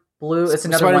 Spider-Man Blue? It's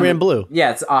another Spider-Man one. Blue.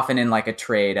 Yeah, it's often in like a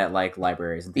trade at like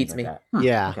libraries and things Beats like me. that.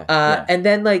 Yeah. Okay. Yeah. And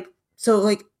then really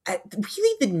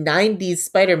the 90s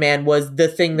Spider-Man was the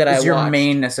thing that I It's watched. your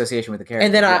main association with the character.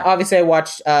 And then yeah. I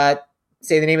watched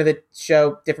say the name of the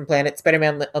show, Different Planet,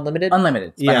 Spider-Man Unlimited.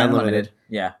 Unlimited. Yeah, Spider-Man Unlimited.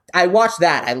 Yeah. I watched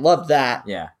that. I loved that.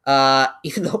 Yeah.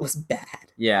 Even though it was bad.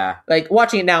 Yeah. Like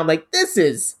watching it now, I'm like, this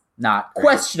is Not great.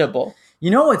 questionable. You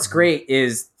know what's great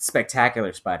is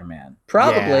Spectacular Spider-Man.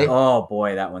 Probably. Yeah. Oh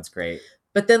boy, that one's great.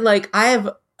 But then like I have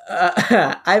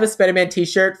a Spider-Man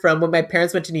t-shirt from when my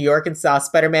parents went to New York and saw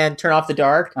Spider-Man Turn Off the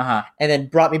Dark Uh-huh. and then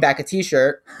brought me back a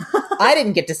t-shirt. I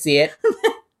didn't get to see it,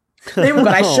 They but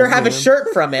I Oh, sure have a man.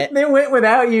 shirt from it. They went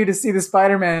without you to see the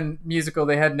Spider-Man musical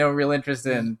they had no real interest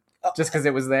in just because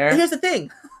it was And there. here's the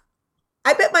thing.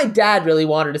 I bet my dad really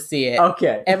wanted to see it.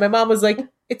 Okay. And my mom was like,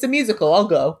 it's a musical, I'll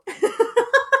go.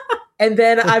 And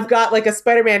then I've got like a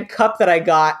Spider-Man cup that I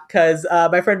got because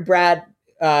my friend Brad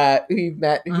who you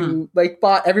met, who like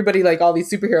bought everybody like all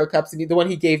these superhero cups, and the one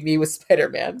he gave me was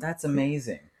Spider-Man. That's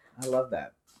amazing. I love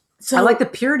that. So I like the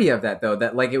purity of that though.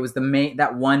 That like it was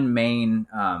that one main,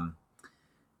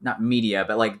 not media,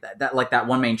 but like that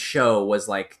one main show was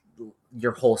like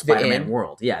your whole Spider-Man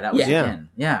world. Yeah, that was in.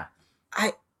 Yeah.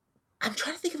 I'm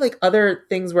trying to think of like other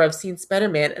things where I've seen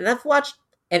Spider-Man, and I've watched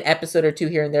an episode or two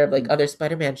here and there of like other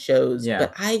Spider-Man shows,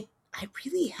 but I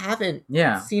really haven't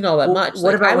seen all that much.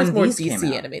 What about when these DC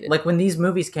came out? animated? Like when these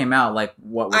movies came out, like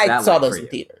what was that I saw like those for in you?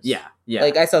 theaters. Yeah, yeah.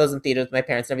 Like I saw those in theaters with my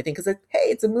parents and everything because, like, hey,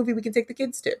 it's a movie we can take the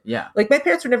kids to. Yeah. Like my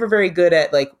parents were never very good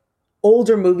at like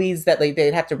older movies that like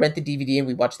they'd have to rent the DVD and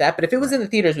we'd watch that. But if it was in the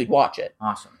theaters, we'd watch it.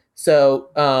 Awesome. So,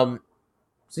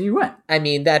 so you went. I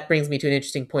mean, that brings me to an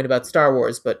interesting point about Star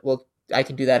Wars, but I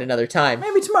can do that another time.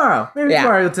 Maybe tomorrow.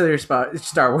 Tomorrow you'll tell your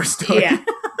Star Wars story.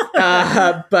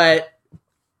 Yeah. But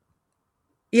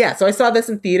yeah, so I saw this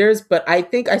in theaters, but I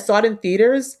think I saw it in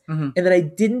theaters and then I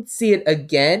didn't see it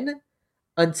again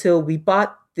until we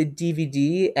bought the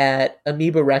DVD at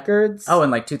Amoeba Records. Oh,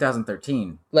 in like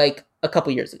 2013. Like a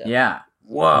couple years ago. Yeah.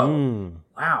 Whoa.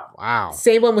 Wow.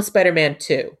 Same one with Spider-Man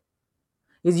 2.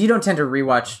 You don't tend to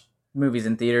rewatch movies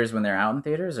in theaters when they're out in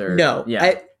theaters? Or No.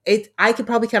 Yeah. I could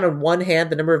probably count on one hand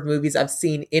the number of movies I've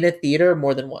seen in a theater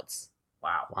more than once.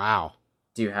 Wow.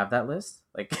 Do you have that list?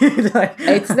 Like,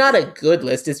 it's not a good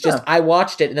list. It's just I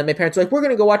watched it, and then my parents were like, "We're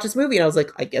gonna go watch this movie," and I was like,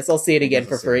 "I guess I'll see it again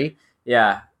for free."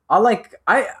 Yeah,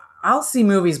 I'll see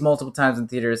movies multiple times in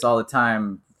theaters all the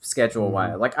time, schedule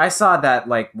wise. Like I saw that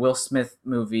like Will Smith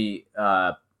movie.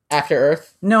 After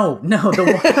Earth? No, the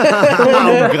one.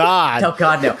 Oh God! Oh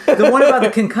God, no! The one about the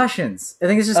concussions. I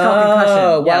think it's just called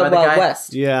Concussion. Wild Wild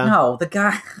West. Yeah. No, the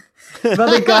guy.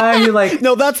 About the guy who like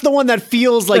no, that's the one that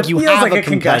feels like you have like a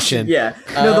concussion. Yeah,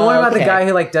 no, the one about the okay. guy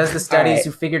who like does the studies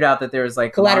who figured out that there was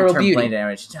like Collateral long-term Beauty. brain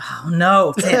damage. Oh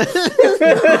no,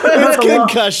 It's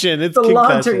concussion. It's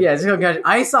concussion. Yeah, it's concussion.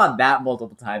 I saw that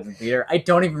multiple times in theater. I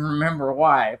don't even remember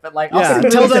why, but like,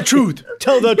 Tell the truth.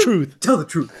 Tell the truth. Tell the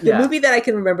truth. The movie that I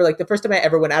can remember, like the first time I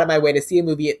ever went out of my way to see a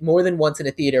movie more than once in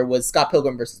a theater was Scott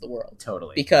Pilgrim versus the World.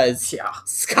 Totally. Because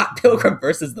Scott Pilgrim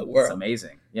versus the World. It's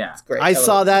amazing. Yeah. It's great. I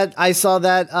saw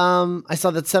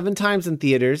that 7 times in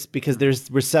theaters because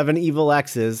were 7 Evil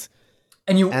X's.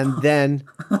 And then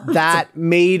that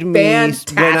made me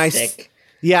fantastic.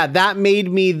 that made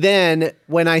me then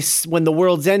when The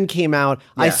World's End came out,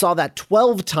 I saw that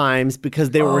 12 times because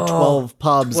there were 12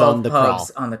 pubs on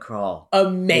the crawl.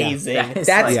 Amazing. Yeah,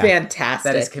 that's fantastic.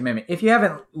 That is commitment. If you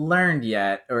haven't learned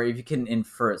yet, or if you can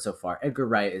infer it so far, Edgar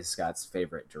Wright is Scott's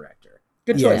favorite director.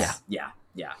 Good choice. Yeah.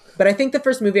 But I think the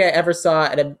first movie I ever saw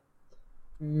at a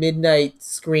midnight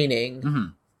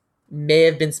screening may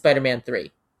have been Spider-Man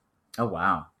 3. Oh,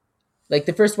 wow. Like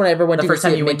the first one I ever went to. The first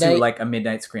time you went midnight, to like a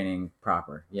midnight screening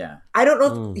proper. Yeah. I don't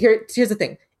know. Here's the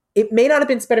thing. It may not have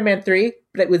been Spider-Man 3,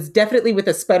 but it was definitely with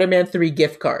a Spider-Man 3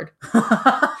 gift card.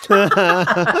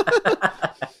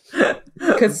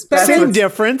 Same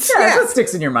difference. Yeah, that's what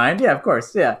sticks in your mind. Yeah, of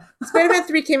course. Yeah. Spider-Man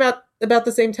 3 came out about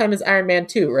the same time as Iron Man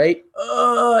 2, right?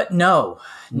 No.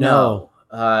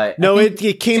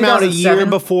 It came out a year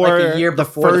before, like a year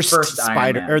before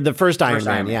the first Iron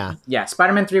Man. Yeah. Yeah,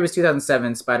 Spider-Man 3 was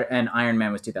 2007, and Iron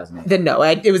Man was 2008. Then no,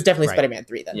 it was definitely Spider-Man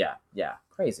 3 then. Yeah.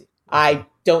 Crazy. I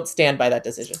don't stand by that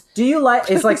decision. Do you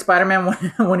is like Spider-Man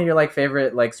one of your like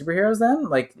favorite like superheroes then?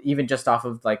 Like even just off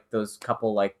of like those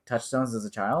couple like touchstones as a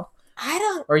child? I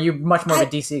don't. Or are you much more of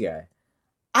a DC guy?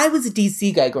 I was a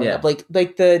DC guy growing up. Like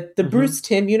the Bruce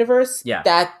Timm universe. Yeah.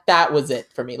 That was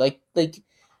it for me. Like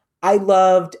I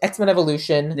loved X-Men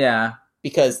Evolution. Yeah.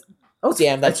 Because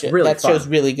that show's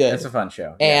really good. It's a fun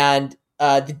show. And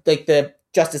the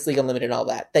Justice League Unlimited and all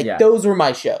that. Those were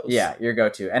my shows. Yeah, your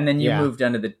go-to. And then you moved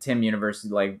under the Tim universe,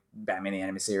 like Batman the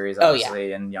Animated Series,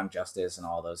 obviously, and Young Justice and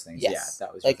all those things. Yes. Yeah,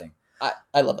 that was your thing.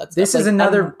 I love that stuff. This is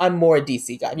another... I'm more a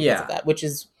DC guy because of that, which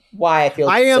is why I feel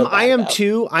I am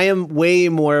too. I am way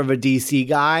more of a DC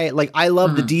guy. Like, I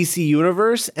love the DC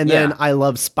universe, and then I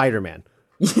love Spider-Man.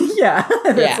 Yeah.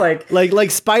 It's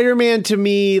like Spider-Man to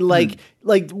me, like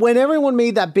when everyone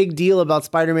made that big deal about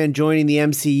Spider-Man joining the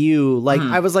MCU,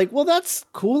 I was like, well, that's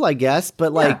cool, I guess,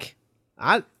 but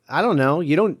I don't know,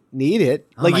 you don't need it.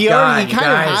 He kind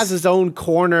of has his own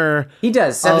corner. He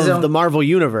does of the Marvel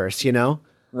universe, you know?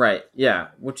 Right. Yeah.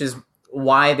 Which is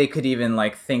why they could even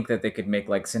like think that they could make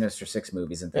like Sinister Six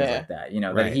movies and things like that. You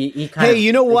know, Right. that he kind of. Hey,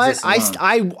 you know what? exists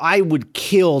alone. I would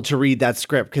kill to read that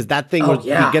script because that thing was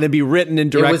going to be written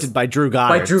and was directed by Drew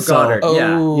Goddard. By Drew Goddard,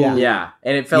 Oh. yeah,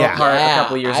 and it fell apart a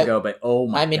couple years ago. But oh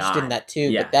my god, I'm interested in that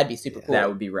too. But that'd be super cool. That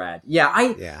would be rad. Yeah,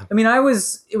 I mean, it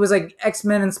was like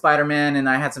X-Men and Spider-Man, and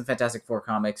I had some Fantastic Four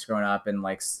comics growing up, and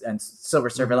Silver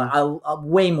Surfer. Like,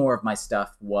 way more of my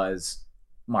stuff was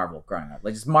Marvel growing up.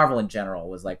 Like just Marvel in general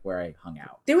was like where I hung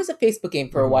out. There was a Facebook game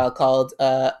for a while called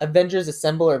Avengers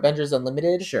Assemble or Avengers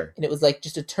Unlimited. Sure. And it was like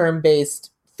just a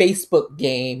turn-based Facebook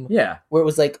game. Yeah. Where it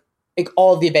was like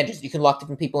all of the Avengers. You can lock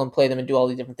different people and play them and do all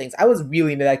these different things. I was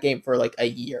really into that game for like a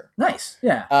year. Nice.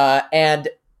 Yeah. And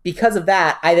because of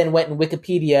that, I then went and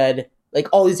Wikipedia'd like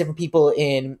all these different people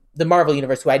in the Marvel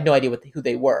universe who I had no idea who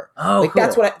they were. Oh, like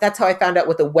cool. that's how I found out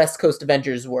what the West Coast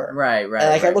Avengers were. Right. And,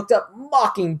 like I looked up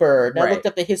Mockingbird. And I looked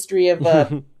up the history of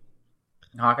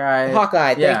Hawkeye.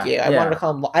 Thank you.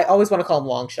 I always want to call him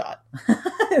Longshot.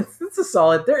 It's a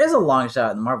solid. There is a long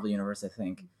shot in the Marvel universe. I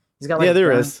think he's got. Like,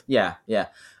 there is. Yeah.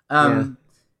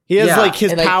 He has like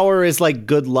his power is like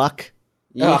good luck.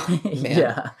 Oh, man.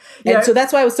 Yeah. And so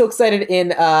that's why I was so excited in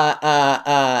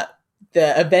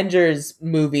the Avengers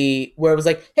movie where it was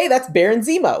like, hey, that's Baron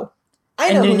Zemo.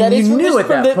 I know who that is from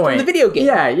the video game.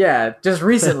 Yeah. Just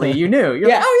recently you knew. You're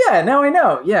like, oh yeah, now I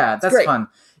know. Yeah, that's great. fun.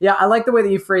 Yeah, I like the way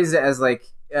that you phrased it as like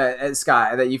as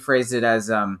Scott, that you phrased it as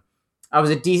I liked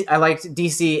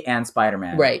DC and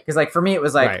Spider-Man. Right. Because like for me it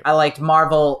was like I liked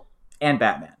Marvel and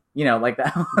Batman. You know, like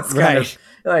that was kind of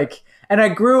like, and I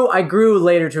grew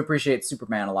later to appreciate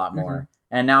Superman a lot more.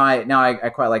 And now I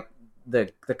quite like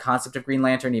the concept of Green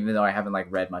Lantern, even though I haven't like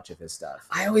read much of his stuff.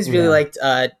 I always really liked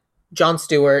Jon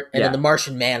Stewart and then the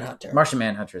Martian Manhunter. Martian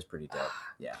Manhunter is pretty dope.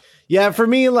 Yeah, for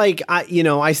me, like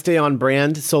I stay on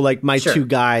brand, so like my two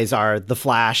guys are the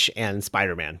Flash and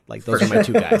Spider-Man. Like those are my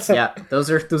two guys. Yeah, those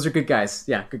are good guys.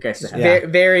 Yeah, good guys to have. Yeah.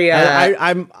 Very.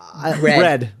 I'm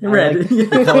red. Red.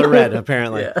 The color red,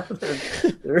 apparently. Yeah.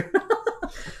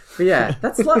 But yeah,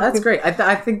 that's great.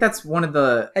 I think that's one of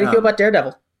the. How do you feel about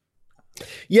Daredevil?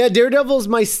 Yeah, Daredevil's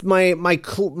my second,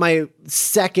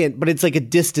 but it's like a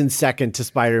distant second to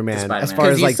Spider-Man. As far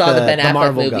as you like saw the Ben Affleck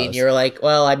Marvel movie, goes. and you were like,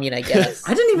 "Well, I mean, I guess."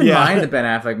 I didn't even mind the Ben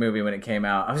Affleck movie when it came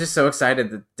out. I was just so excited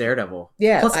that Daredevil.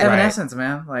 Yeah, plus Evanescence,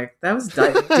 man. Like that was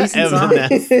decent song.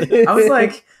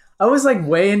 I was like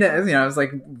way into, I was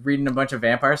like reading a bunch of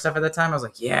vampire stuff at the time. I was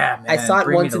like, yeah, man. I saw it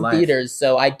once in theaters,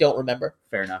 so I don't remember.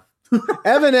 Fair enough.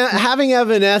 Having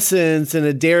Evanescence in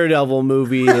a Daredevil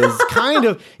movie is kind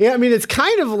of, it's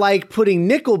kind of like putting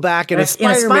Nickelback in a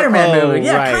Spider-Man movie.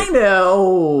 Yeah, kind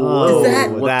of.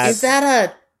 Is that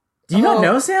a... Do you not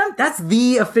know, Sam? That's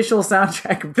the official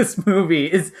soundtrack of this movie.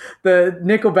 Is the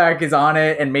Nickelback is on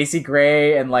it, and Macy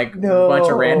Gray, and like a bunch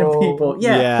of random people.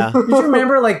 Yeah. Did you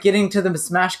remember like getting to the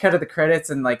smash cut of the credits,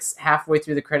 and like halfway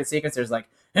through the credit sequence, there's like,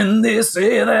 and they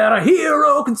say that a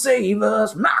hero can save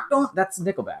us. That's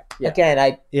Nickelback. Yeah. Again,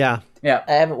 I Yeah.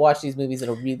 I haven't watched these movies in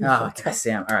a really long time.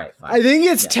 Sam. All right, fine. I think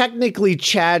it's technically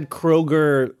Chad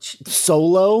Kroeger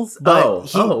solo,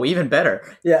 but even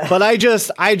better. Yeah. But I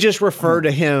just refer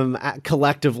to him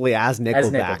collectively as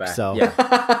Nickelback. So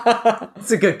yeah.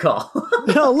 It's a good call.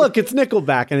 No, look, it's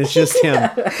Nickelback, and it's just him.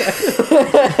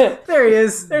 There he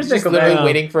is. There's just Nickelback. Literally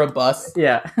waiting for a bus.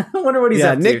 Yeah. I wonder what he's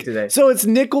up to today. So it's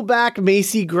Nickelback,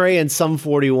 Macy Gray, and Sum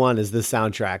 41 is the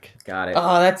soundtrack. Got it.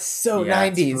 Oh, that's so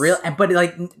 90s. Real, but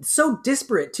like so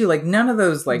disparate too. Like none of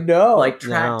those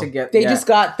track together. They just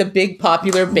got the big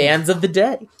popular bands of the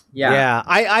day. Yeah.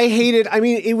 I hated. I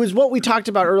mean, it was what we talked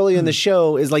about earlier in the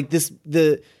show. Is like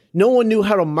no one knew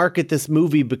how to market this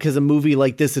movie because a movie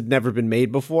like this had never been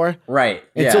made before. Right.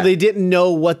 And so they didn't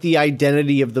know what the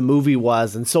identity of the movie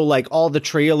was. And so like all the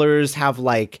trailers have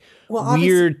like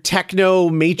weird techno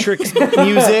Matrix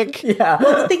music.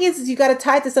 Well, the thing is you got to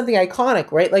tie it to something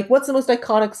iconic, right? Like what's the most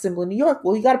iconic symbol in New York?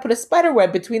 Well, you got to put a spider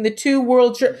web between the two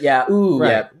world. Yeah. Ooh.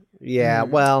 Right. Yeah.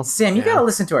 Well, Sam, you got to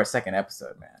listen to our second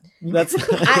episode, man. That's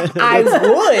I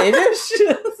would.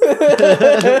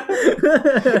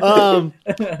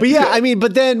 But yeah, I mean,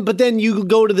 but then you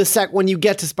go to the when you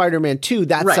get to Spider-Man 2,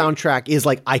 that soundtrack is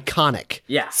like iconic.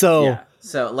 Yeah. So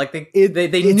like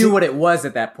they knew what it was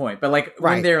at that point, but like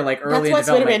when they're like early in development,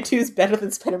 Spider-Man 2 is better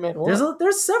than Spider-Man 1.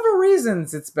 There's several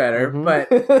reasons it's better, but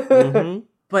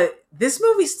but this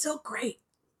movie's still great.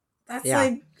 That's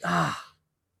like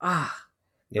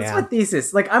That's my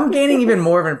thesis. Like, I'm gaining even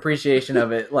more of an appreciation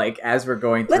of it, like, as we're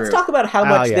going through. Let's talk about how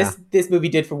much this movie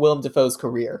did for Willem Dafoe's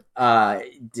career.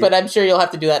 But I'm sure you'll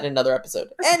have to do that in another episode.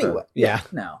 Anyway. Yeah.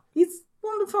 No. He's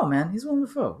Willem Dafoe, man. He's Willem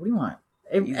Dafoe. What do you want?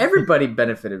 everybody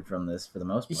benefited from this for the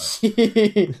most part.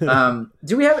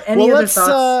 Do we have any other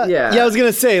thoughts? Yeah, I was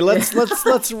gonna say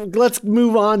let's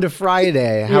move on to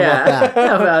Friday. How about that?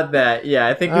 How about that? Yeah,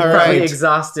 I think we probably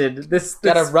exhausted this.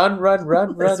 Gotta run to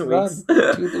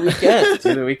the weekend.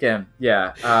 To the weekend.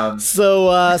 Yeah.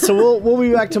 So we'll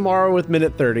be back tomorrow with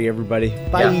Minute 30. Everybody,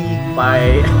 bye. Yeah,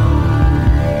 bye.